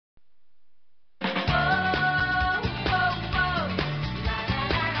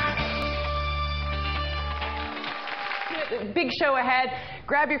big show ahead.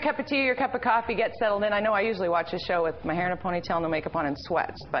 Grab your cup of tea, your cup of coffee, get settled in. I know I usually watch this show with my hair in a ponytail, no makeup on, and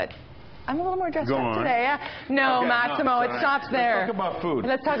sweats, but I'm a little more dressed up today. No, okay, Massimo, it stops there. Let's talk about food.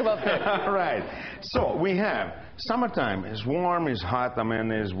 Let's talk about food. All right. So we have summertime. It's warm, it's hot. I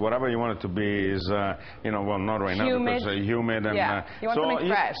mean, it's whatever you want it to be. Is well, not right now because it's humid and you want something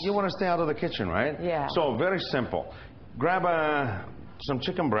fresh. You want to stay out of the kitchen, right? Yeah. So very simple. Grab some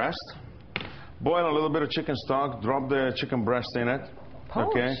chicken breast. Boil a little bit of chicken stock. Drop the chicken breast in it.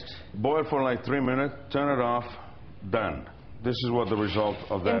 Poached. Okay. Boil for like 3 minutes. Turn it off. Done. This is what the result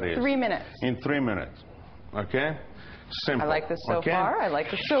of that is. In 3 minutes. In 3 minutes. Okay? Simple. I like this so far. I like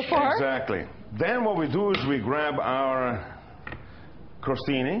this so far. Exactly. Then what we do is we grab our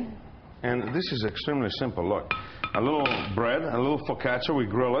crostini, and this is extremely simple. Look, a little bread, a little focaccia, we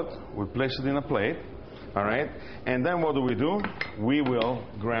grill it, we place it in a plate, all right? And then what do? We will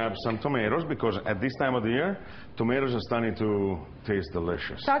grab some tomatoes, because at this time of the year, tomatoes are starting to taste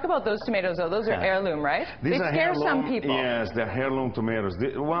delicious. Talk about those tomatoes, though. Those are heirloom, right? These they are scare heirloom, some people. Yes, they're heirloom tomatoes.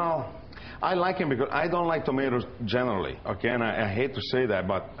 Well, I like them because I don't like tomatoes generally, okay? And I hate to say that,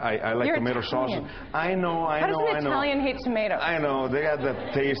 but I like tomato sauce. I know. How does an Italian hate tomatoes? I know. They got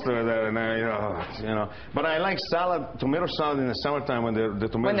that taste of that, and But I like tomato salad in the summertime when the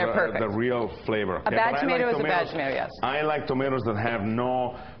tomatoes are the real flavor. Okay? A bad tomato is a bad tomato, yes. I like tomatoes that have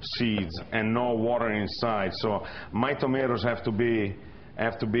no seeds and no water inside. So my tomatoes have to be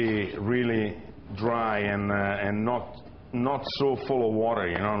really dry and not so full of water,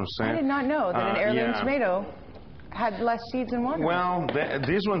 you know what I'm saying? I did not know that an heirloom tomato had less seeds and water. Well,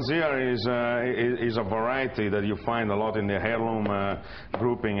 these ones here is a variety that you find a lot in the heirloom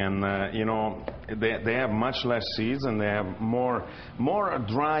grouping, and they have much less seeds and they have more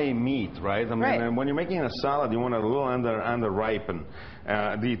dry meat, right? I mean, when you're making a salad, you want it a little under ripened.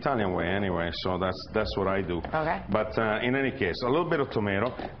 The Italian way, anyway. So that's what I do. Okay. But in any case, a little bit of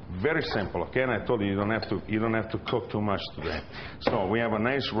tomato, very simple. Okay, and I told you don't have to cook too much today. So we have a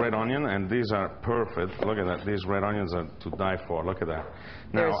nice red onion, and these are perfect. Look at that. These red onions are to die for. Look at that.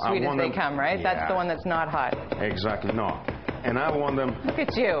 They're as sweet as they come, right? Yeah. That's the one that's not hot. Exactly. No. And I want them. Look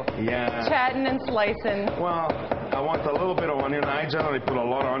at you. Yeah. Chatting and slicing. Well, I want a little bit of onion. I generally put a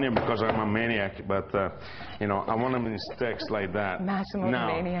lot of onion because I'm a maniac, but I want them in sticks like that. Massimo the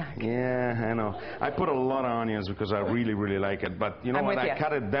maniac. Yeah, I know. I put a lot of onions because I really, really like it. But you know what? I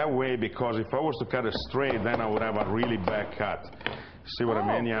cut it that way because if I was to cut it straight, then I would have a really bad cut. See what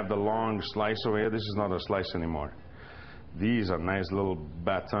I mean? You have the long slice over here. This is not a slice anymore. These are nice little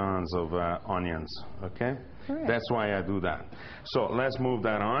batons of onions, okay? Right. That's why I do that. So let's move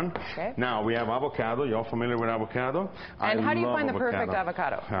that on. Okay. Now we have avocado. You're familiar with avocado? And how do you find the perfect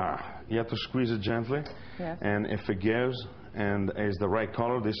avocado? You have to squeeze it gently. Yes. And if it gives and is the right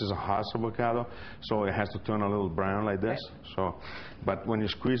color, this is a Hass avocado, so it has to turn a little brown like this. Right. So, but when you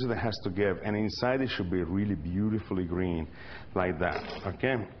squeeze it, it has to give. And inside it should be really beautifully green like that,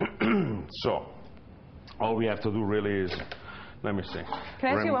 okay? So all we have to do really is, let me see. Can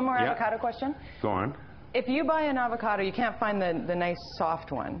I ask you one more avocado question? Go on. If you buy an avocado, you can't find the nice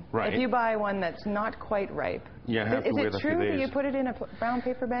soft one. Right. If you buy one that's not quite ripe, is it true that you put it in a brown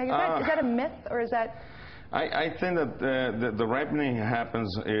paper bag? Is that a myth, or is that? I think that the ripening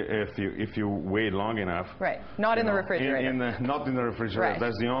happens if you wait long enough. Right. Not in the refrigerator. Not in the refrigerator. Right.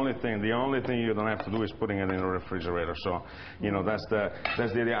 That's the only thing. The only thing you don't have to do is putting it in the refrigerator. So, that's the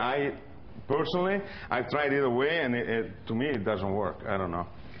idea. Personally, I've tried either way, and to me it doesn't work. I don't know.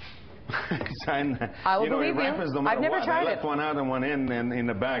 I will believe you. I've never tried it. I left one out and one in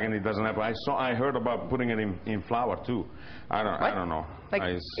the bag, and it doesn't happen. I heard about putting it in flour too. I don't know. Like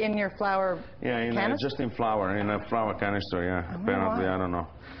in your flour? Yeah, just in flour, in a flour canister. Yeah, apparently I don't know.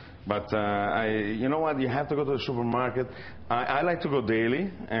 But you know what? You have to go to the supermarket. I like to go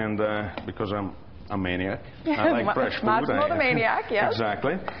daily, and because I'm a maniac. I like fresh food. Massimo the maniac, yes.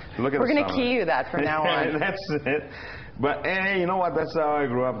 Exactly. Look at We're going to key you that from now on. That's it. But hey, you know what? That's how I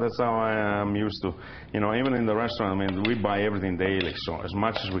grew up. That's how I am used to. Even in the restaurant, I mean, we buy everything daily, so as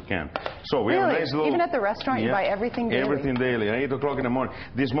much as we can. So we have a nice little. Even at the restaurant, you buy everything daily. Everything daily. At 8 o'clock in the morning.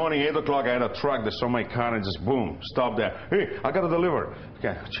 This morning, 8 o'clock, I had a truck that saw my car and just boom, stopped there. Hey, I gotta deliver.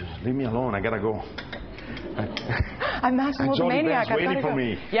 Okay, leave me alone. I gotta go. I'm Massimo the maniac. Jody waiting for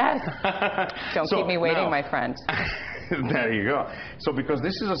me. Yes. Don't keep me waiting, my friend. There you go. So because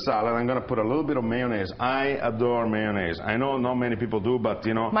this is a salad, I'm going to put a little bit of mayonnaise. I adore mayonnaise. I know not many people do, but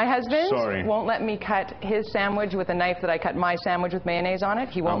My husband won't let me cut his sandwich with a knife that I cut my sandwich with mayonnaise on it.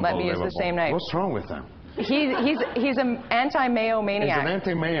 He won't let me use the same knife. What's wrong with him? He's an anti-mayo maniac. He's an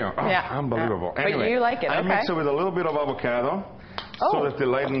anti-mayo. Oh, yeah. Unbelievable. Anyway, but you like it, okay. I mix it with a little bit of avocado so that it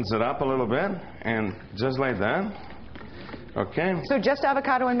lightens it up a little bit. And just like that, Okay? So just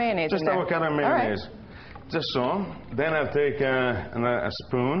avocado and mayonnaise Just in there. avocado and mayonnaise. Just so. Then I'll take a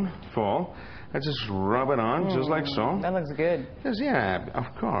spoonful. I just rub it on, just like so. That looks good. Yes, yeah,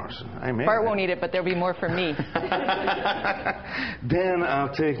 of course. I made Bart it. won't eat it, but there'll be more for me. Then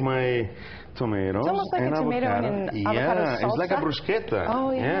I'll take my tomatoes. It's almost like and a tomato avocado. and avocado salsa. It's like a bruschetta.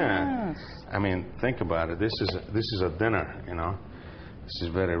 Oh, yeah. yes. I mean, think about it. This is a dinner, you know. This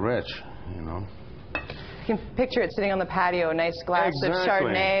is very rich, you know. You can picture it sitting on the patio, a nice glass of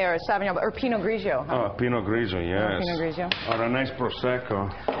Chardonnay or Sauvignon or Pinot Grigio. Huh? Oh, Pinot Grigio, yes. Pinot Grigio. Or a nice Prosecco.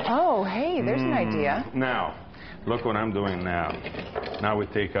 Oh, hey, there's an idea. Now, look what I'm doing now. Now we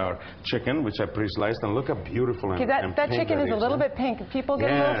take our chicken, which I pre-sliced, and look how beautiful and that pink chicken is a little bit pink. People get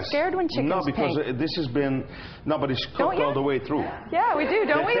a little scared when chicken's pink. No, because this has been, but it's cooked all the way through. Yeah, we do,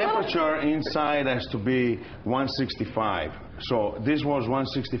 don't we? The temperature inside has to be 165. So this was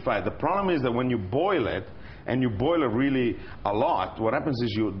 165. The problem is that when you boil it, and you boil it really a lot, what happens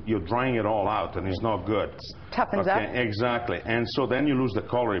is you're drying it all out, and it's not good. Toughens up. Exactly. And so then you lose the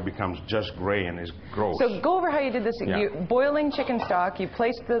color. It becomes just gray and it's gross. So go over how you did this. Yeah. You boiling chicken stock. You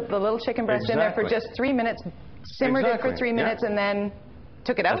placed the little chicken breast in there for just 3 minutes, simmered it for 3 minutes, and then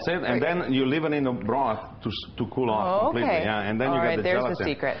took it out. That's it. And then you leave it in the broth to cool off completely. Yeah. And then you get the there's gelatin. the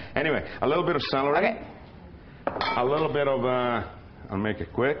secret. Anyway, a little bit of celery. Okay. A little bit of, I'll make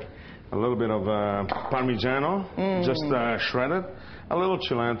it quick. A little bit of Parmigiano, just shredded. A little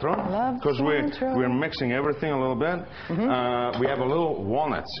cilantro, because we're mixing everything a little bit. We have a little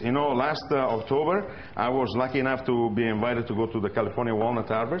walnuts. You know, last October, I was lucky enough to be invited to go to the California walnut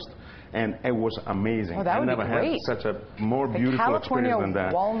harvest, and it was amazing. Oh, that would I never be great. had such a more beautiful California experience than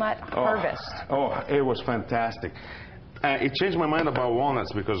that. walnut harvest. Oh, it was fantastic. It changed my mind about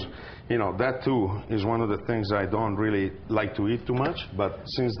walnuts because, you know, that too is one of the things I don't really like to eat too much. But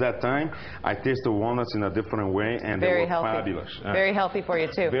since that time, I tasted walnuts in a different way, and they were fabulous. Very healthy for you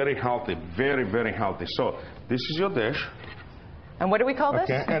too. Very healthy, very, very healthy. So this is your dish. And what do we call this?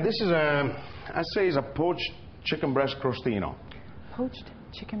 Okay, this is I say is a poached chicken breast crostino. Poached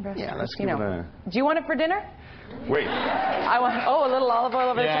chicken breast. Yeah, let's give it a. Do you want it for dinner? Wait. I want. Oh, a little olive oil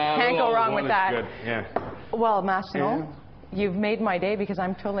over there. Can't go wrong with that. Good. Yeah. Well, Massimo, you've made my day because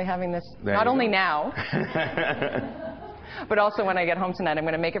I'm totally having this not only now, but also when I get home tonight. I'm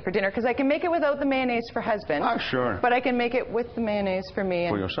going to make it for dinner because I can make it without the mayonnaise for husband. Oh, sure. But I can make it with the mayonnaise for me.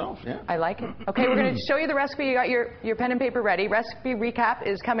 And for yourself, yeah. I like it. Okay, we're going to show you the recipe. You got your pen and paper ready. Recipe recap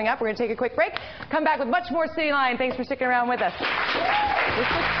is coming up. We're going to take a quick break. Come back with much more Cityline. Thanks for sticking around with us. This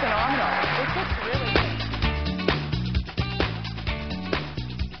looks phenomenal. This looks really good.